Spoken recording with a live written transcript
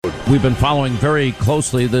We've been following very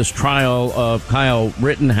closely this trial of Kyle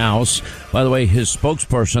Rittenhouse. By the way, his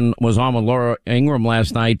spokesperson was on with Laura Ingraham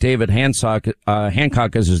last night. David Hancock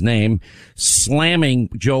is his name, slamming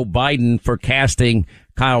Joe Biden for casting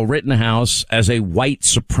Kyle Rittenhouse as a white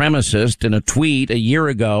supremacist in a tweet a year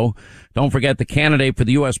ago. Don't forget the candidate for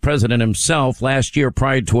the U.S. president himself last year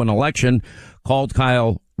prior to an election called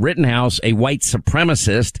Kyle Rittenhouse a white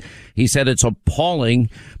supremacist. He said it's appalling.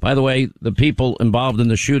 By the way, the people involved in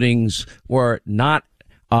the shootings were not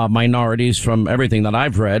minorities from everything that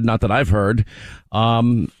I've read, not that I've heard.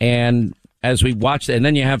 And as we watched, and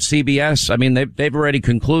then you have CBS. I mean, they've already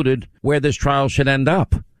concluded where this trial should end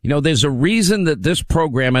up. You know, there's a reason that this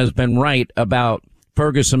program has been right about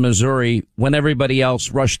Ferguson, Missouri, when everybody else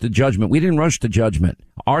rushed to judgment. We didn't rush to judgment.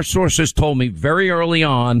 Our sources told me very early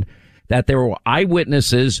on that there were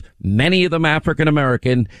eyewitnesses, many of them African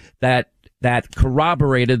American, that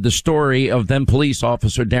corroborated the story of then police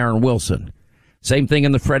officer Darren Wilson. Same thing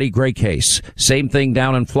in the Freddie Gray case. Same thing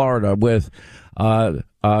down in Florida with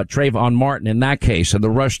Trayvon Martin in that case, and the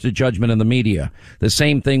rush to judgment in the media. The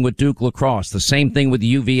same thing with Duke Lacrosse. The same thing with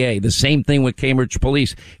UVA. The same thing with Cambridge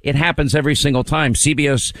Police. It happens every single time.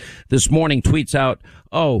 CBS this morning tweets out,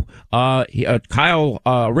 Kyle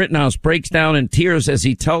Rittenhouse breaks down in tears as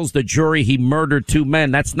he tells the jury he murdered two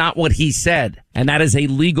men. That's not what he said. And that is a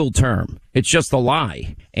legal term. It's just a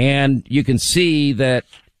lie. And you can see that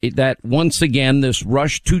once again, this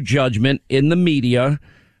rush to judgment in the media.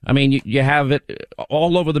 I mean, you have it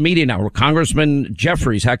all over the media now. Congressman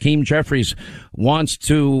Hakeem Jeffries wants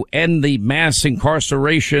to end the mass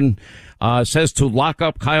incarceration, says to lock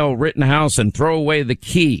up Kyle Rittenhouse and throw away the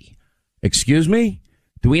key. Excuse me?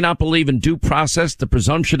 Do we not believe in due process, the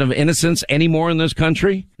presumption of innocence anymore in this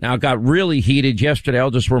country? Now, it got really heated yesterday.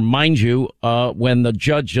 I'll just remind you, when the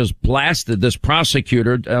judge just blasted this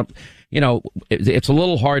prosecutor. It's a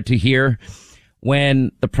little hard to hear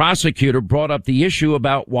when the prosecutor brought up the issue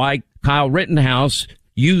about why Kyle Rittenhouse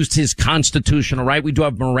used his constitutional right. We do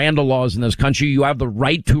have Miranda laws in this country. You have the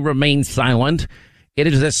right to remain silent. It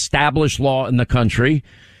is established law in the country.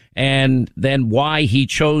 And then why he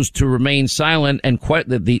chose to remain silent, and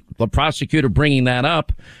the prosecutor bringing that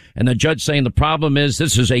up, and the judge saying the problem is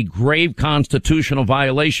this is a grave constitutional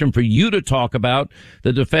violation for you to talk about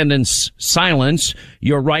the defendant's silence.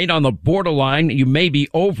 You're right on the borderline. You may be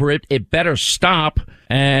over it. It better stop.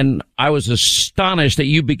 And I was astonished that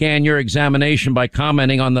you began your examination by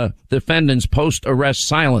commenting on the defendant's post-arrest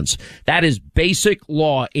silence. That is basic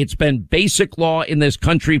law. It's been basic law in this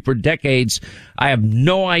country for decades. I have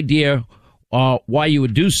no idea why you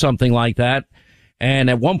would do something like that.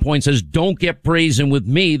 And at one point says, don't get brazen with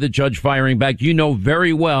me, the judge firing back. You know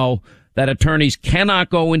very well that attorneys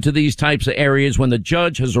cannot go into these types of areas when the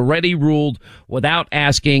judge has already ruled without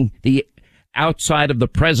asking the outside of the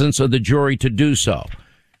presence of the jury to do so.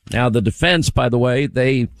 Now, the defense, by the way,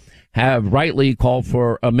 they have rightly called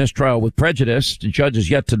for a mistrial with prejudice. The judge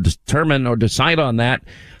is yet to determine or decide on that.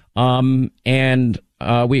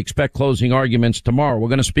 We expect closing arguments tomorrow. We're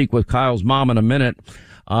going to speak with Kyle's mom in a minute.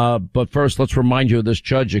 But first, let's remind you of this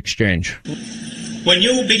judge exchange. When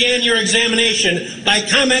you began your examination by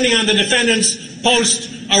commenting on the defendant's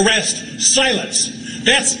post-arrest silence.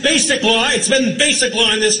 That's basic law. It's been basic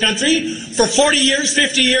law in this country for 40 years,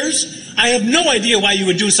 50 years. I have no idea why you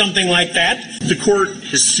would do something like that. The court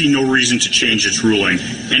has seen no reason to change its ruling.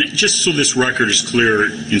 And just so this record is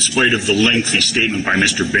clear, in spite of the lengthy statement by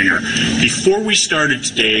Mr. Binger, before we started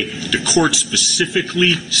today, the court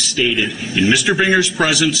specifically stated in Mr. Binger's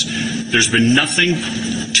presence, there's been nothing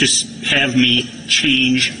to have me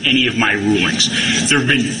change any of my rulings. There have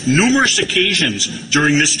been numerous occasions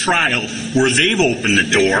during this trial where they've opened the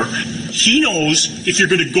door. He knows if you're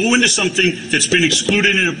going to go into something that's been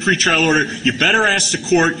excluded in a pretrial order, you better ask the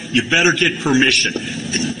court, you better get permission.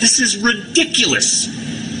 This is ridiculous.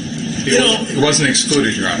 It wasn't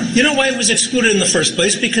excluded, Your Honor. You know why it was excluded in the first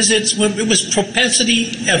place? Because it was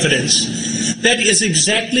propensity evidence. That is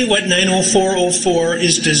exactly what 90404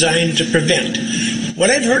 is designed to prevent. What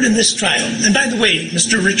I've heard in this trial, and by the way,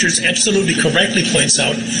 Mr. Richards absolutely correctly points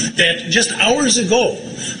out that just hours ago,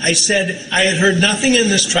 I said I had heard nothing in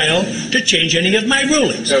this trial to change any of my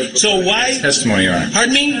rulings. So why? Testimony, Your Honor.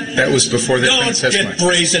 Pardon me? That was before the testimony. Don't get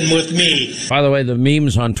brazen with me. By the way, the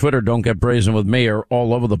memes on Twitter, don't get brazen with me, are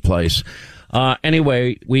all over the place.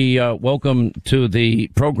 Anyway, we welcome to the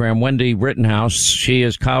program Wendy Rittenhouse. She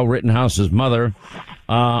is Kyle Rittenhouse's mother.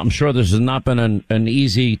 I'm sure this has not been an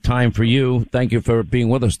easy time for you. Thank you for being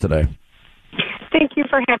with us today. Thank you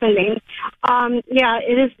for having me.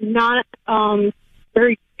 It is not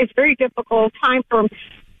it's very difficult time for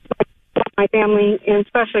my family, and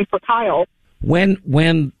especially for Kyle.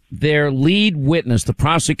 When their lead witness, the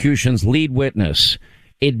prosecution's lead witness,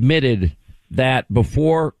 admitted that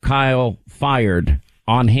before Kyle fired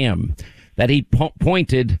on him, that he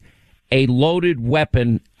pointed a loaded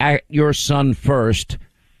weapon at your son first.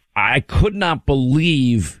 I could not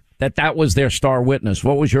believe that was their star witness.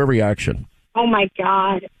 What was your reaction? Oh, my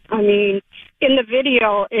God. I mean, in the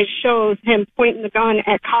video, it shows him pointing the gun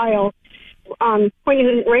at Kyle, pointing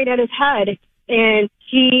it right at his head. And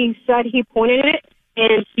he said he pointed it,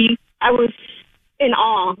 and I was in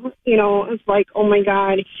awe. You know, it was like, oh, my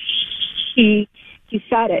God, he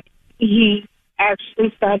said it. He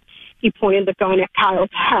actually said he pointed the gun at Kyle's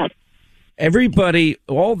head. Everybody,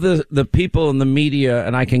 all the people in the media,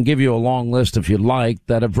 and I can give you a long list if you'd like,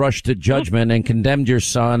 that have rushed to judgment and condemned your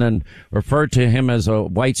son and referred to him as a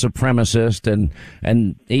white supremacist,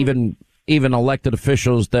 and even elected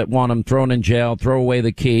officials that want him thrown in jail, throw away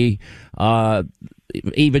the key.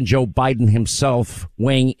 Even Joe Biden himself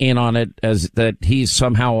weighing in on it as that he's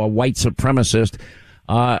somehow a white supremacist.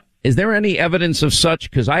 Is there any evidence of such?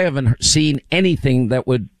 Because I haven't seen anything that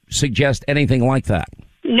would suggest anything like that.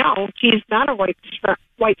 No, he's not a white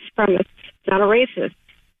supremacist. He's not a racist.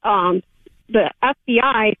 The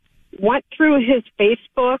FBI went through his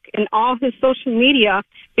Facebook and all his social media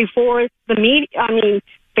before the media. I mean,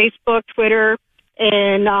 Facebook, Twitter,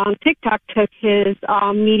 and TikTok took his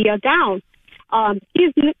media down.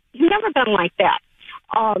 He's never been like that.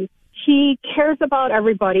 He cares about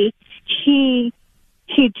everybody. He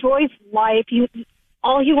enjoys life.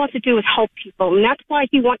 All he wants to do is help people, and that's why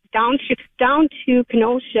he went down to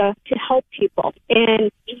Kenosha to help people.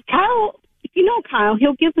 And Kyle, if you know Kyle,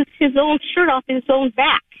 he'll give us his own shirt off his own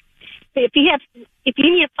back. If you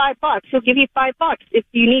need $5, he'll give you $5 if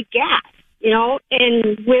you need gas. You know,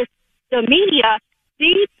 and with the media,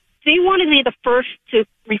 they want to be the first to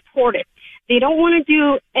report it. They don't want to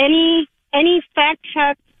do any fact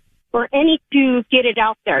check or any to get it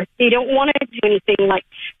out there. They don't want to do anything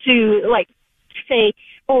like say,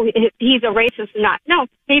 oh, he's a racist or not. No,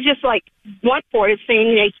 they just went for it,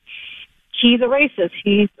 saying he's a racist.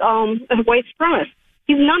 He's a white supremacist.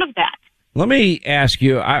 He's none of that. Let me ask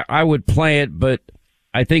you, I would play it, but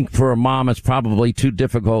I think for a mom it's probably too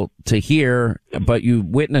difficult to hear, but you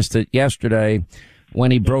witnessed it yesterday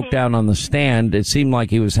when he broke down on the stand. It seemed like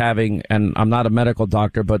he was having, and I'm not a medical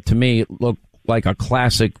doctor, but to me it looked like a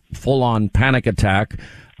classic full-on panic attack.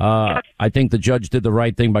 I think the judge did the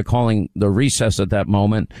right thing by calling the recess at that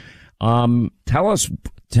moment. Tell us,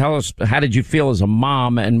 how did you feel as a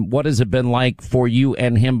mom, and what has it been like for you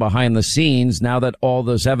and him behind the scenes now that all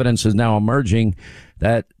this evidence is now emerging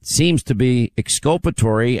that seems to be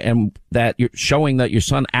exculpatory and that you're showing that your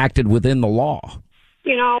son acted within the law?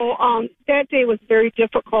 You know, that day was very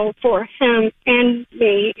difficult for him and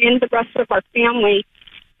me and the rest of our family.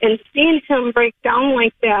 And seeing him break down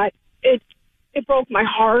like that, it broke my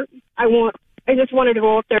heart. I just wanted to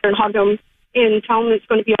go up there and hug him and tell him it's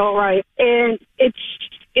going to be all right. And it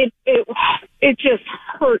just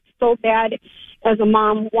hurt so bad as a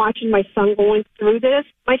mom watching my son going through this.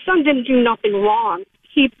 My son didn't do nothing wrong.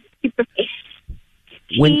 He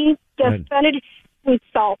defended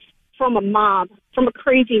himself from a mob, from a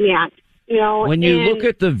crazy man. You know. When you look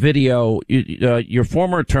at the video, your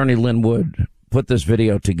former attorney Lynn Wood put this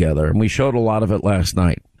video together, and we showed a lot of it last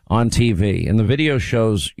night on TV. And the video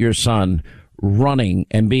shows your son running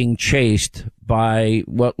and being chased by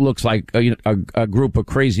what looks like a group of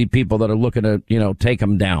crazy people that are looking to, take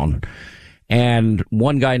him down. And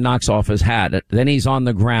one guy knocks off his hat. Then he's on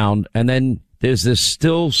the ground. And then there's this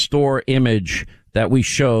still store image that we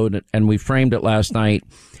showed, and we framed it last night,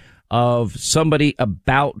 of somebody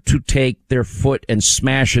about to take their foot and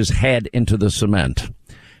smash his head into the cement.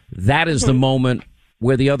 That is the moment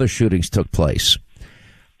where the other shootings took place.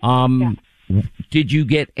 Did you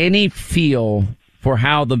get any feel for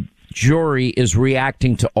how the jury is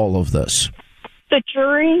reacting to all of this? The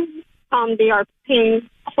jury, they are paying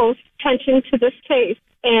close attention to this case,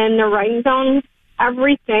 and they're writing down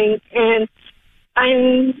everything, and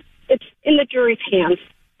it's in the jury's hands.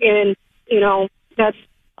 And, that's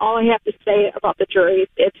all I have to say about the jury.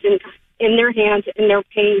 It's in their hands, and they're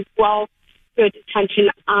paying good attention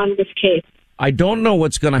on this case. I don't know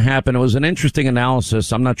what's going to happen. It was an interesting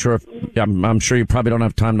analysis. I'm not sure I'm sure you probably don't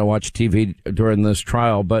have time to watch TV during this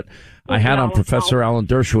trial, but I had on Professor Alan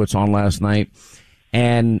Dershowitz on last night,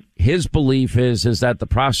 and his belief is that the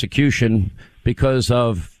prosecution, because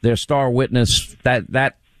of their star witness,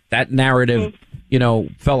 that narrative,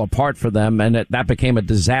 fell apart for them, and that became a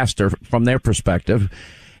disaster from their perspective.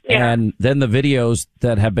 Yeah. And then the videos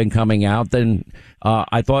that have been coming out, then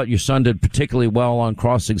I thought your son did particularly well on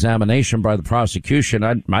cross-examination by the prosecution.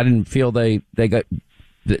 I didn't feel they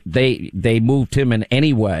they moved him in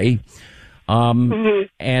any way.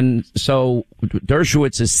 And so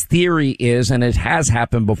Dershowitz's theory is, and it has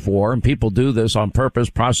happened before, and people do this on purpose,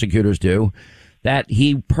 prosecutors do, that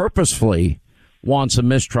he purposefully wants a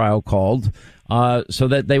mistrial called so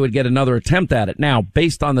that they would get another attempt at it. Now,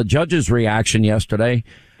 based on the judge's reaction yesterday,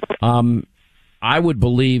 I would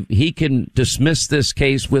believe he can dismiss this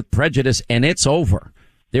case with prejudice, and it's over.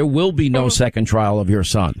 There will be no second trial of your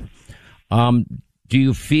son. Did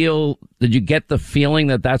you get the feeling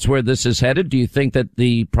that that's where this is headed? Do you think that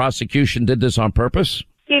the prosecution did this on purpose?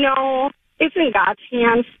 It's in God's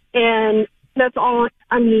hands, and that's all.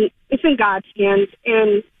 It's in God's hands,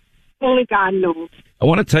 and only God knows. I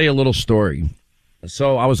want to tell you a little story.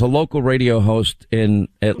 So I was a local radio host in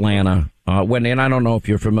Atlanta. And I don't know if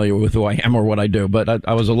you're familiar with who I am or what I do, but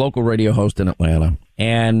I was a local radio host in Atlanta,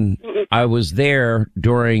 and I was there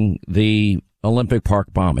during the Olympic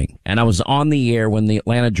Park bombing, and I was on the air when the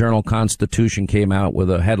Atlanta Journal-Constitution came out with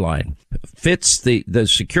a headline. Fits the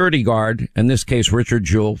security guard, in this case Richard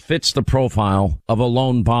Jewell, fits the profile of a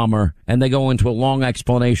lone bomber, and they go into a long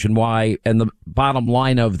explanation why, and the bottom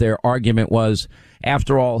line of their argument was,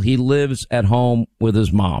 after all, he lives at home with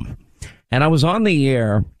his mom. And I was on the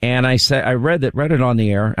air, and I read it on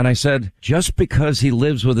the air, and I said, just because he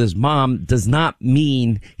lives with his mom does not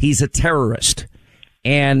mean he's a terrorist.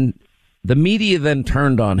 And the media then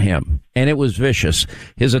turned on him, and it was vicious.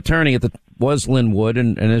 His attorney was Lynn Wood,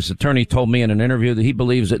 and his attorney told me in an interview that he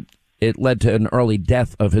believes that it led to an early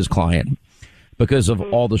death of his client because of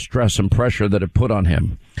all the stress and pressure that it put on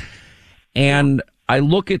him. And I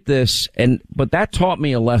look at this, but that taught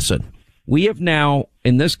me a lesson. We have now,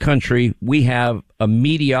 in this country, we have a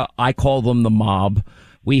media, I call them the mob.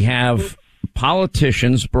 We have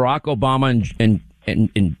politicians, Barack Obama and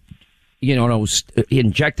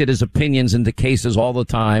injected his opinions into cases all the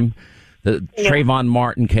time. The Trayvon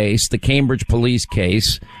Martin case, the Cambridge police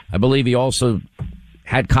case. I believe he also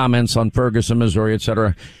had comments on Ferguson, Missouri, et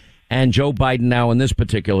cetera. And Joe Biden now in this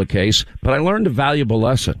particular case. But I learned a valuable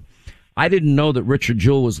lesson. I didn't know that Richard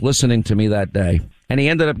Jewell was listening to me that day. And he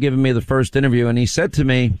ended up giving me the first interview. And he said to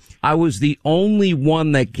me, I was the only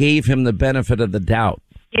one that gave him the benefit of the doubt.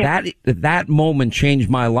 Yeah. That moment changed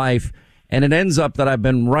my life. And it ends up that I've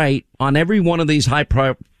been right on every one of these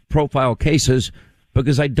high-profile cases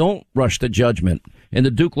because I don't rush to judgment. In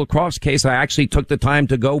the Duke Lacrosse case, I actually took the time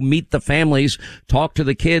to go meet the families, talk to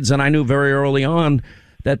the kids, and I knew very early on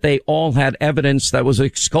that they all had evidence that was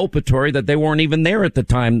exculpatory, that they weren't even there at the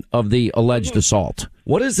time of the alleged assault.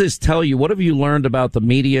 What does this tell you? What have you learned about the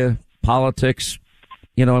media, politics,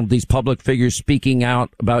 these public figures speaking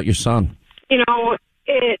out about your son?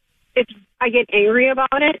 I get angry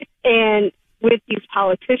about it, and with these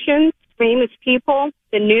politicians, famous people,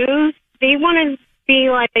 the news, they want to be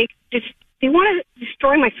they want to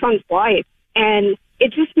destroy my son's life, and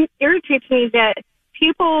it just irritates me that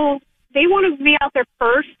people, they want to be out there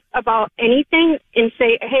first about anything and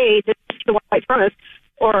say, hey, this is the white supremacist,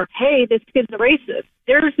 or hey, this kid's a racist.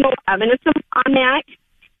 There's no evidence on that,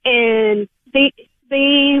 and they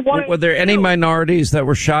want. Were there any minorities that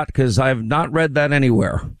were shot? Because I have not read that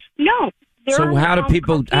anywhere. No. So how do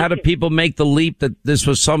people make the leap that this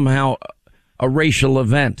was somehow a racial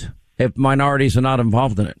event if minorities are not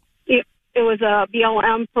involved in it? It was a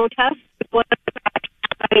BLM protest by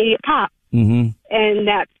a cop, and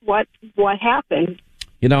that's what happened.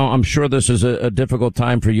 I'm sure this is a difficult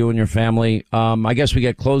time for you and your family. I guess we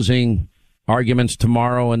get closing arguments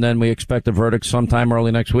tomorrow, and then we expect a verdict sometime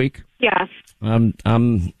early next week. Yes.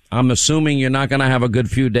 I'm assuming you're not going to have a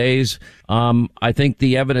good few days. I think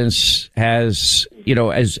the evidence has,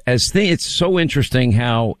 it's so interesting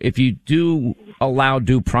how if you do allow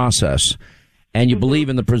due process and you believe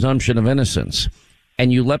in the presumption of innocence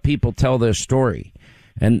and you let people tell their story,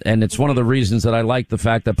 and it's one of the reasons that I like the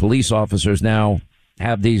fact that police officers now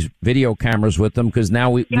have these video cameras with them, because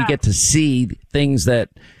now we get to see things that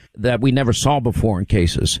we never saw before in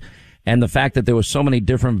cases. And the fact that there were so many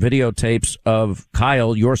different videotapes of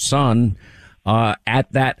Kyle, your son,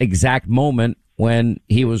 at that exact moment when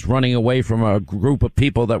he was running away from a group of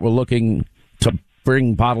people that were looking to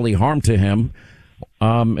bring bodily harm to him.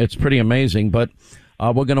 It's pretty amazing. But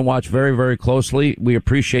we're going to watch very, very closely. We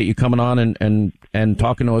appreciate you coming on and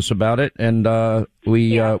talking to us about it. And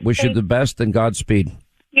we wish you the best and Godspeed.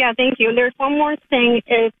 Yeah, thank you. There's one more thing.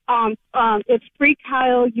 It's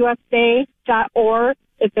freekyleusa.org.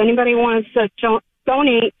 If anybody wants to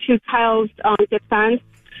donate to Kyle's defense,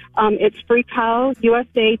 it's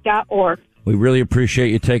freekyleusa.org. We really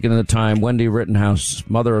appreciate you taking the time. Wendy Rittenhouse,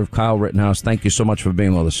 mother of Kyle Rittenhouse, thank you so much for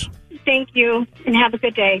being with us. Thank you, and have a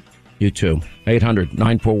good day. You too.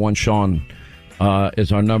 800-941-SEAN.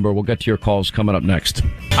 is our number. We'll get to your calls coming up next.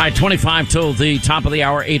 All right, 25 till the top of the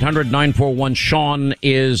hour. 800-941-SEAN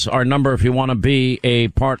is our number if you want to be a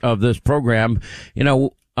part of this program. You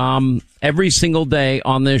know, every single day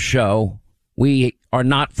on this show, we are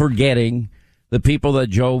not forgetting the people that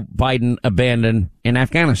Joe Biden abandoned in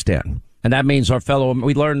Afghanistan. And that means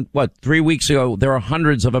we learned, 3 weeks ago, there are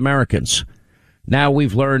hundreds of Americans. Now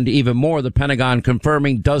we've learned even more, the Pentagon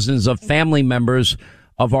confirming dozens of family members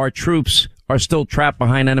of our troops are still trapped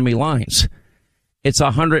behind enemy lines. It's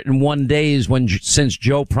 101 days since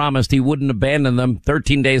Joe promised he wouldn't abandon them.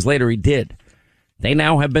 13 days later, he did. They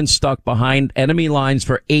now have been stuck behind enemy lines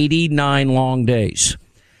for 89 long days.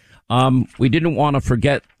 We didn't want to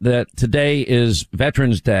forget that today is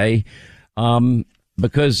Veterans Day,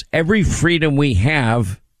 because every freedom we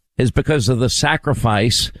have is because of the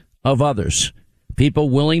sacrifice of others. People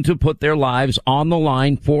willing to put their lives on the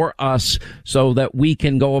line for us so that we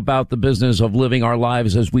can go about the business of living our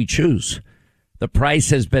lives as we choose. The price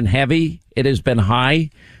has been heavy. It has been high.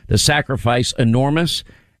 The sacrifice enormous.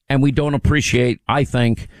 And we don't appreciate, I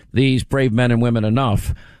think, these brave men and women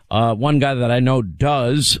enough. One guy that I know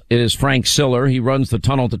does is Frank Siller. He runs the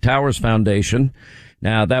Tunnel to Towers Foundation.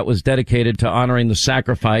 Now, that was dedicated to honoring the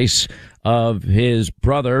sacrifice of his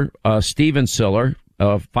brother, Stephen Siller,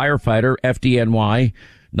 a firefighter, FDNY,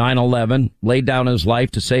 9/11, laid down his life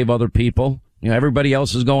to save other people. You know, everybody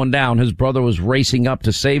else is going down. His brother was racing up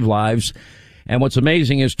to save lives. And what's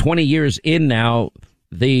amazing is 20 years in now,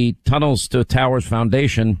 the Tunnels to Towers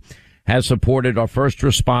Foundation has supported our first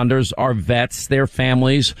responders, our vets, their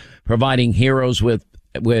families, providing heroes with,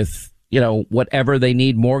 whatever they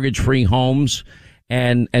need, mortgage-free homes,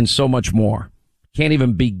 and so much more. Can't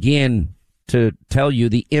even begin to tell you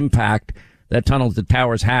the impact that Tunnels to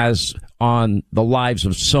Towers has on the lives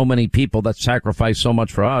of so many people that sacrifice so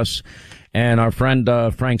much for us. And our friend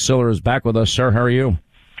Frank Siller is back with us. Sir, how are you?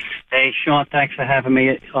 Hey, Sean, thanks for having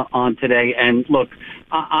me on today. And look,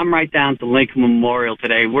 I'm right down to Lincoln Memorial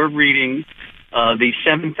today. We're reading the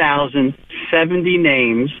 7,070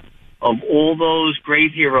 names of all those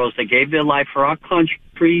great heroes that gave their life for our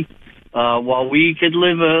country while we could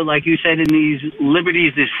live, like you said, in these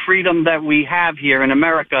liberties, this freedom that we have here in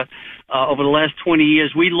America. Over the last 20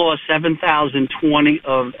 years, we lost 7,020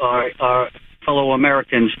 of our fellow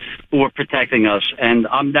Americans who were protecting us. And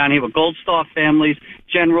I'm down here with Gold Star families,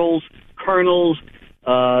 generals, colonels,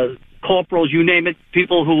 corporals, you name it,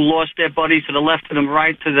 people who lost their buddies to the left to the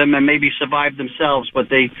right to them and maybe survived themselves, but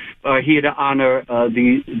they are here to honor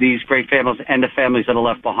these great families and the families that are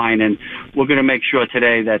left behind. And we're going to make sure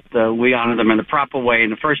today that we honor them in the proper way.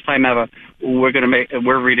 And the first time ever,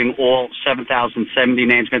 we're reading all 7,070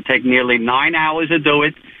 names. It's going to take nearly 9 hours to do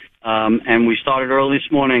it. And we started early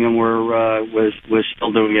this morning, and we're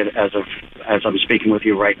still doing it as I'm speaking with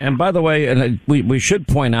you right now. And by the way, and we should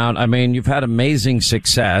point out, I mean, you've had amazing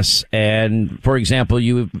success. And for example,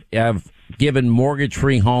 you have given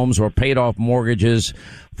mortgage-free homes or paid off mortgages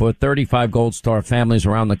for 35 Gold Star families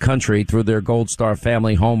around the country through their Gold Star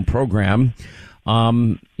Family Home Program.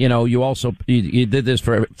 You also you did this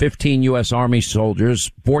for 15 U.S. Army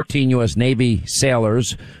soldiers, 14 U.S. Navy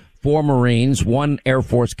sailors, 4 Marines, 1 Air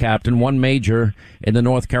Force captain, 1 major in the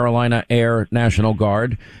North Carolina Air National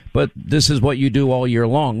Guard. But this is what you do all year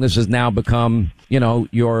long. This has now become,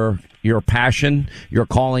 your passion, your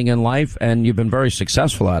calling in life, and you've been very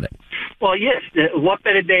successful at it. Well, yes. What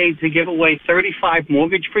better day to give away 35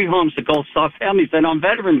 mortgage-free homes to Gold Star families than on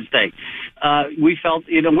Veterans Day? We felt,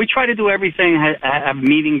 we try to do everything, have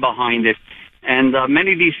meaning behind it. And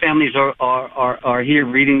many of these families are here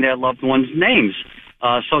reading their loved ones' names.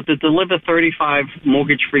 So to deliver 35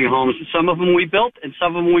 mortgage-free homes, some of them we built and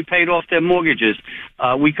some of them we paid off their mortgages.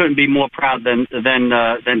 We couldn't be more proud than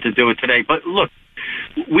to do it today. But look,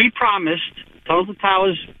 we promised, Tunnel to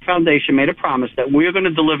Towers Foundation made a promise that we are going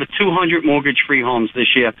to deliver 200 mortgage-free homes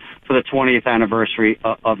this year for the 20th anniversary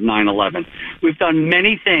of 9/11. We've done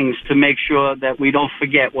many things to make sure that we don't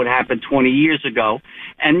forget what happened 20 years ago.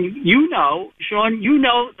 And Sean,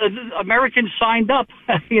 Americans signed up,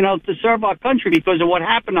 to serve our country because of what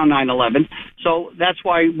happened on 9/11. So that's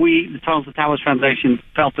why the Tunnel to Towers Foundation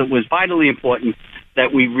felt it was vitally important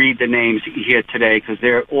that we read the names here today, because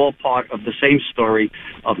they're all part of the same story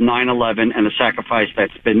of 9/11 and the sacrifice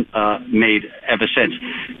that's been made ever since.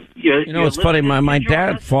 It's funny. My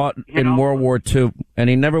dad fought in World War II, and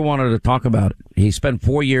he never wanted to talk about it. He spent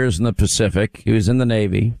 4 years in the Pacific. He was in the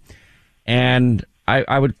Navy, and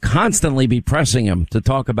I would constantly be pressing him to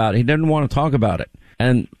talk about it. He didn't want to talk about it.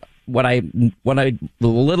 And the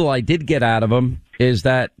little I did get out of him is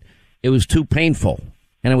that it was too painful.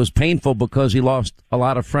 And it was painful because he lost a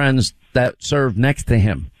lot of friends that served next to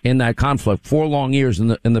him in that conflict. 4 long years in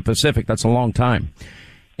the Pacific. That's a long time.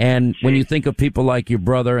 And when you think of people like your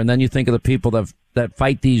brother, and then you think of the people that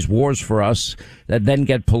fight these wars for us, that then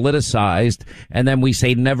get politicized, and then we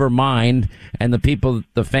say never mind, and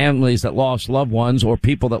the families that lost loved ones, or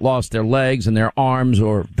people that lost their legs and their arms,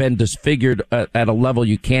 or been disfigured at a level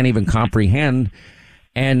you can't even comprehend,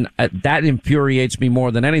 and that infuriates me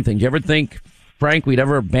more than anything. Do you ever think, Frank, we'd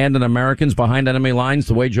ever abandon Americans behind enemy lines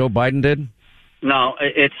the way Joe Biden did? No,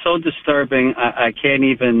 it's so disturbing. I can't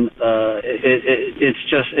even.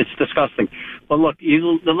 It's disgusting. But look,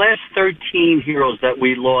 the last 13 heroes that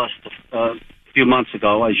we lost a few months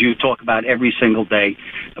ago, as you talk about every single day,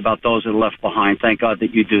 about those that are left behind. Thank God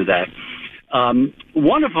that you do that.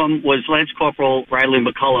 One of them was Lance Corporal Riley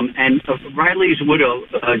McCullum, and Riley's widow,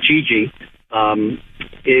 Gigi. Her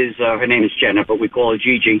name is Jenna, but we call her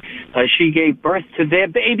Gigi. She gave birth to their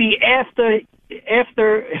baby after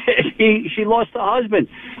she lost her husband.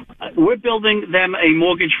 We're building them a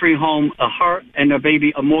mortgage-free home, her and her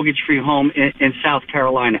baby, a mortgage-free home in South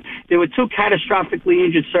Carolina. There were 2 catastrophically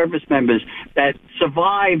injured service members that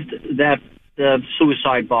survived that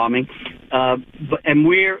suicide bombing, and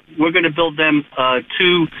we're going to build them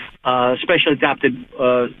 2 special adapted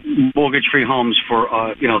mortgage-free homes for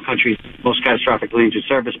country's most catastrophically injured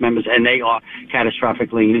service members, and they are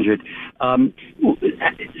catastrophically injured.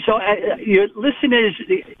 Your listeners,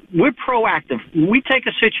 we're proactive. We take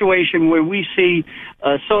a situation where we see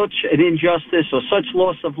such an injustice or such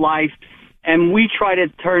loss of life, and we try to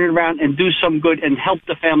turn it around and do some good and help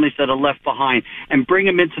the families that are left behind and bring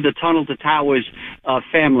them into the Tunnel to Towers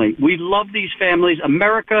family. We love these families.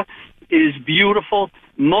 America is beautiful.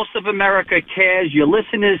 Most of America cares. Your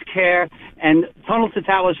listeners care. And Tunnel to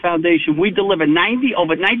Towers Foundation, we deliver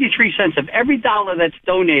over 93 cents of every dollar that's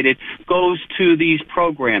donated goes to these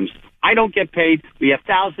programs. I don't get paid. We have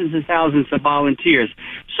thousands and thousands of volunteers.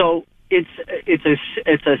 So it's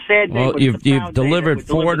a sad day. Well, you've delivered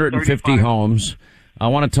 450 homes. I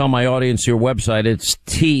want to tell my audience your website. It's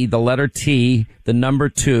the letter T, the number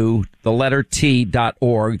 2, the letter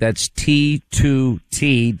T.org. That's T2T.org.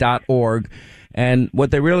 And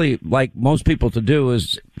what they really like most people to do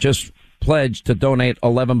is just pledge to donate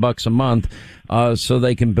 $11 a month, so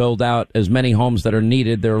they can build out as many homes that are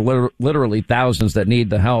needed. There are literally thousands that need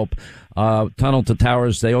the help. Tunnel to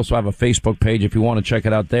Towers, they also have a Facebook page if you want to check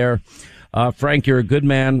it out there. Frank, you're a good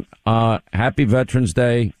man. Happy Veterans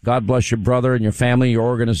Day. God bless your brother and your family, your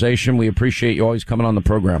organization. We appreciate you always coming on the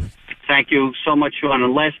program. Thank you so much, Sean.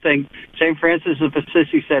 And last thing, St. Francis of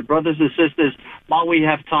Assisi said, brothers and sisters, while we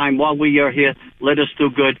have time, while we are here, let us do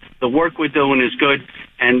good. The work we're doing is good,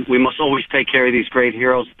 and we must always take care of these great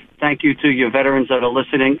heroes. Thank you to your veterans that are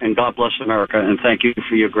listening, and God bless America, and thank you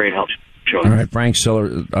for your great help, Sean. All right, Frank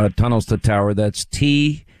Siller, Tunnels to Tower. That's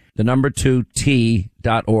T, the number 2,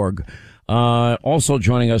 T.org. Also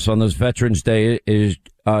joining us on this Veterans Day is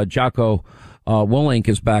Jocko Willink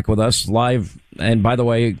is back with us live. And by the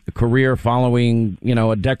way, a career following,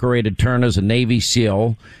 a decorated turn as a Navy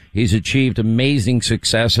SEAL. He's achieved amazing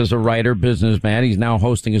success as a writer, businessman. He's now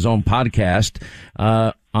hosting his own podcast.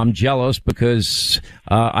 I'm jealous because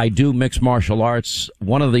I do mixed martial arts.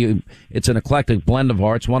 It's an eclectic blend of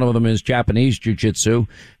arts. One of them is Japanese jiu-jitsu.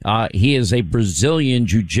 He is a Brazilian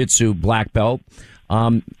jiu-jitsu black belt.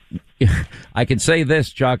 I can say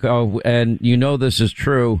this, Jocko, and this is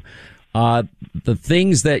true. The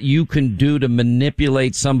things that you can do to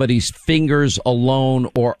manipulate somebody's fingers alone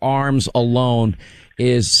or arms alone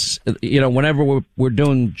is, whenever we're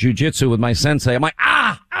doing jujitsu with my sensei, I'm like,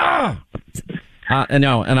 and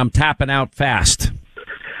I'm tapping out fast.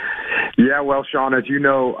 Yeah, well, Sean, as you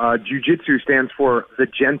know, jiu-jitsu stands for the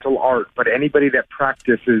gentle art, but anybody that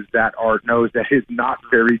practices that art knows that it's not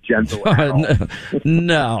very gentle at all.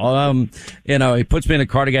 No, he puts me in a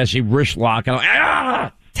Kartagashi wrist lock, and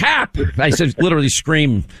I'm tap! I said, literally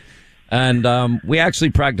scream. And we actually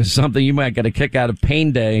practice something you might get a kick out of,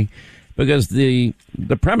 Pain Day, because the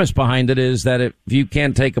premise behind it is that if you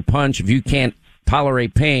can't take a punch, if you can't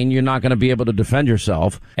tolerate pain, you're not going to be able to defend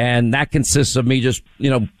yourself. And that consists of me just,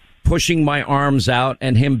 pushing my arms out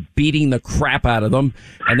and him beating the crap out of them.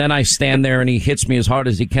 And then I stand there and he hits me as hard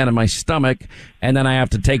as he can in my stomach. And then I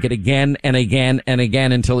have to take it again and again and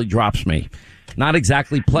again until he drops me. Not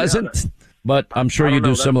exactly pleasant, but I'm sure you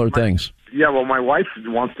do similar things. Yeah, well, my wife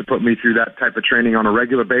wants to put me through that type of training on a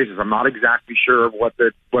regular basis. I'm not exactly sure of what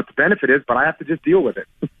the benefit is, but I have to just deal with it.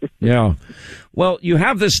 Yeah. Well, you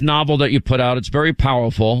have this novel that you put out. It's very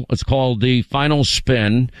powerful. It's called The Final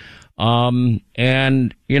Spin. And,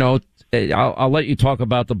 I'll let you talk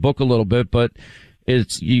about the book a little bit, but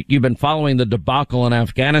you've been following the debacle in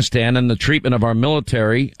Afghanistan and the treatment of our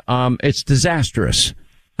military. It's disastrous.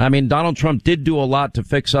 I mean, Donald Trump did do a lot to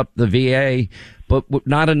fix up the VA, but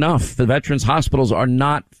not enough. The veterans hospitals are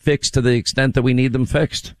not fixed to the extent that we need them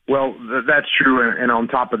fixed. Well, that's true. And on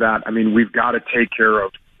top of that, I mean, we've got to take care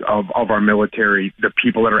of our military, the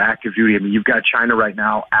people that are active duty. I mean, you've got China right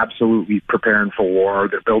now absolutely preparing for war.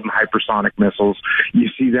 They're building hypersonic missiles. You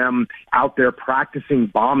see them out there practicing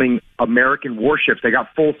bombing American warships. They got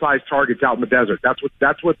full-size targets out in the desert.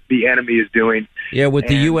 That's what the enemy is doing. Yeah, with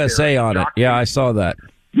the USA on it. Yeah, I saw that.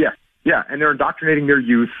 Yeah, and they're indoctrinating their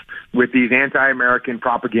youth with these anti-American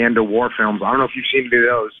propaganda war films. I don't know if you've seen any of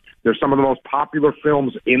those. They're some of the most popular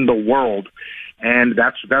films in the world, and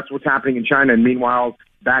that's what's happening in China. And meanwhile,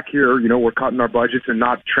 back here, we're cutting our budgets and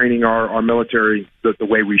not training our military the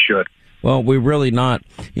way we should. Well, we're really not.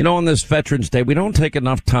 On this Veterans Day, we don't take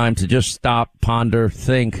enough time to just stop, ponder,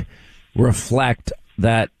 think, reflect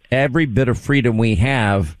that every bit of freedom we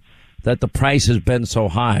have, that the price has been so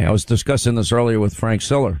high. I was discussing this earlier with Frank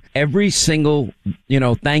Siller. Every single,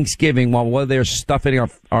 Thanksgiving, while they're stuffing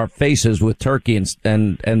our faces with turkey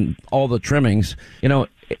and all the trimmings,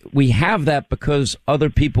 we have that because other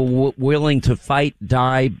people willing to fight,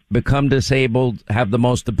 die, become disabled, have the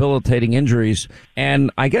most debilitating injuries. And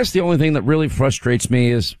I guess the only thing that really frustrates me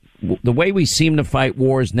is the way we seem to fight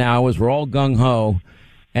wars now is we're all gung-ho,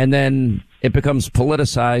 and then it becomes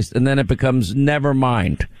politicized, and then it becomes never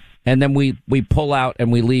mind. And then we pull out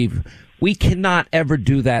and we leave. We cannot ever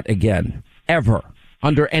do that again, ever,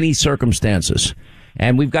 under any circumstances.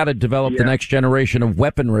 And we've got to develop the next generation of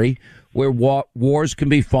weaponry where wars can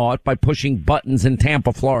be fought by pushing buttons in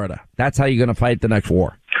Tampa, Florida. That's how you're going to fight the next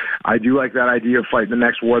war. I do like that idea of fighting the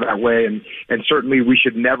next war that way. And certainly we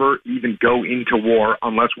should never even go into war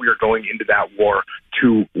unless we are going into that war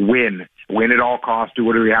to win at all costs, do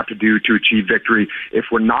whatever we have to do to achieve victory. If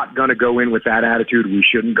we're not going to go in with that attitude, we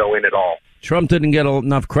shouldn't go in at all. Trump didn't get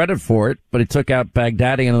enough credit for it, but he took out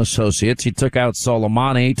Baghdadi and Associates. He took out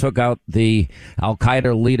Soleimani. He took out the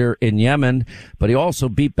al-Qaeda leader in Yemen, but he also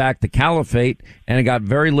beat back the caliphate, and it got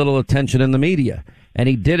very little attention in the media. And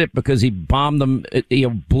he did it because he bombed them. He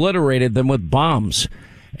obliterated them with bombs,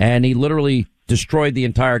 and he literally destroyed the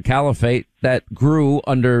entire caliphate that grew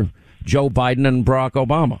under Joe Biden and Barack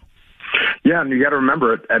Obama. Yeah, and you got to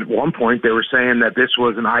remember, at one point they were saying that this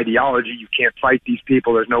was an ideology. You can't fight these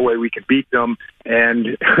people. There's no way we can beat them.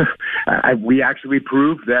 And we actually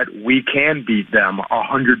proved that we can beat them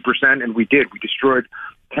 100%, and we did. We destroyed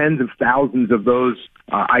tens of thousands of those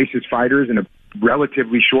ISIS fighters in a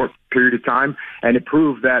relatively short period of time, and it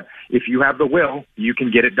proved that if you have the will, you can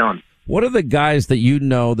get it done. What are the guys that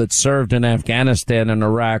that served in Afghanistan and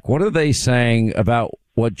Iraq, what are they saying about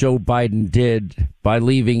what Joe Biden did by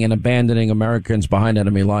leaving and abandoning Americans behind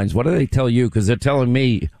enemy lines? What do they tell you? Because they're telling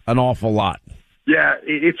me an awful lot. Yeah,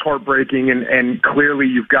 it's heartbreaking, and clearly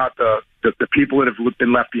you've got the people that have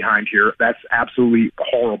been left behind here. That's absolutely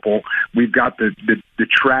horrible. We've got the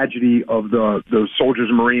tragedy of those soldiers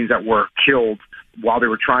and Marines that were killed while they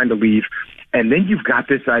were trying to leave. And then you've got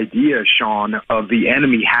this idea, Sean, of the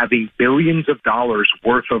enemy having billions of dollars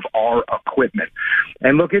worth of our equipment.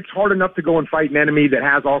 And look, it's hard enough to go and fight an enemy that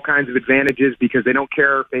has all kinds of advantages because they don't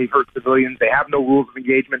care if they hurt civilians. They have no rules of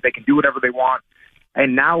engagement. They can do whatever they want.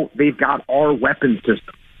 And now they've got our weapon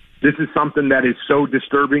system. This is something that is so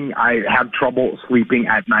disturbing. I have trouble sleeping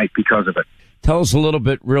at night because of it. Tell us a little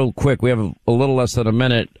bit real quick. We have a little less than a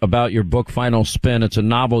minute about your book, Final Spin. It's a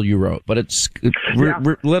novel you wrote, but it's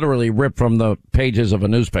literally ripped from the pages of a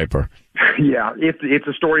newspaper. Yeah, it's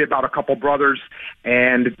a story about a couple brothers,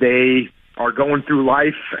 and they are going through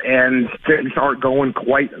life, and things aren't going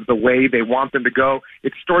quite the way they want them to go.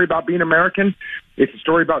 It's a story about being American. It's a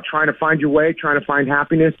story about trying to find your way, trying to find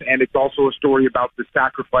happiness, and it's also a story about the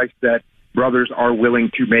sacrifice that brothers are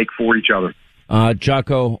willing to make for each other.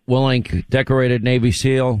 Jocko Willink, decorated Navy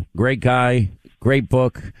SEAL, great guy, great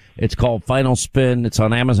book. It's called Final Spin. It's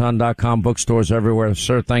on Amazon.com, bookstores everywhere.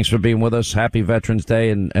 Sir, thanks for being with us. Happy Veterans Day,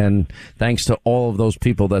 and thanks to all of those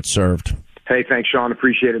people that served. Hey, thanks, Sean.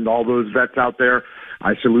 Appreciate it. And all those vets out there,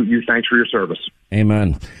 I salute you. Thanks for your service.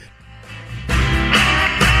 Amen.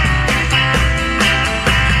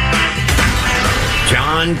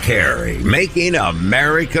 John Kerry, making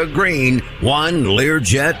America green, one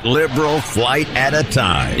Learjet liberal flight at a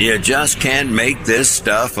time. You just can't make this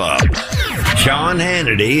stuff up. Sean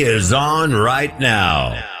Hannity is on right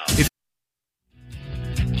now.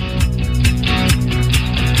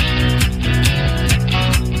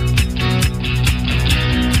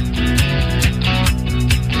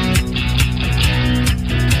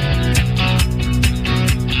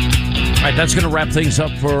 All right, that's going to wrap things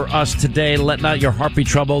up for us today. Let not your heart be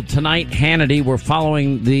troubled. Tonight, Hannity, we're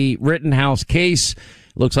following the Rittenhouse case.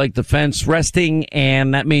 Looks like defense resting,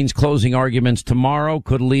 and that means closing arguments tomorrow.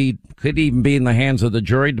 Could even be in the hands of the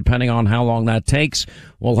jury, depending on how long that takes.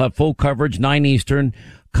 We'll have full coverage, 9 Eastern.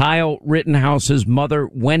 Kyle Rittenhouse's mother,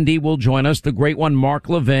 Wendy, will join us. The great one, Mark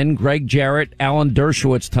Levin, Greg Jarrett, Alan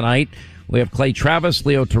Dershowitz tonight. We have Clay Travis,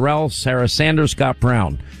 Leo Terrell, Sarah Sanders, Scott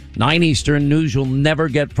Brown. 9 Eastern, news you'll never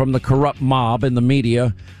get from the corrupt mob in the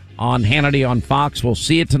media on Hannity on Fox. We'll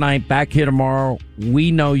see you tonight. Back here tomorrow.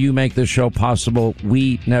 We know you make this show possible.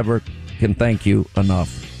 We never can thank you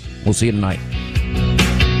enough. We'll see you tonight.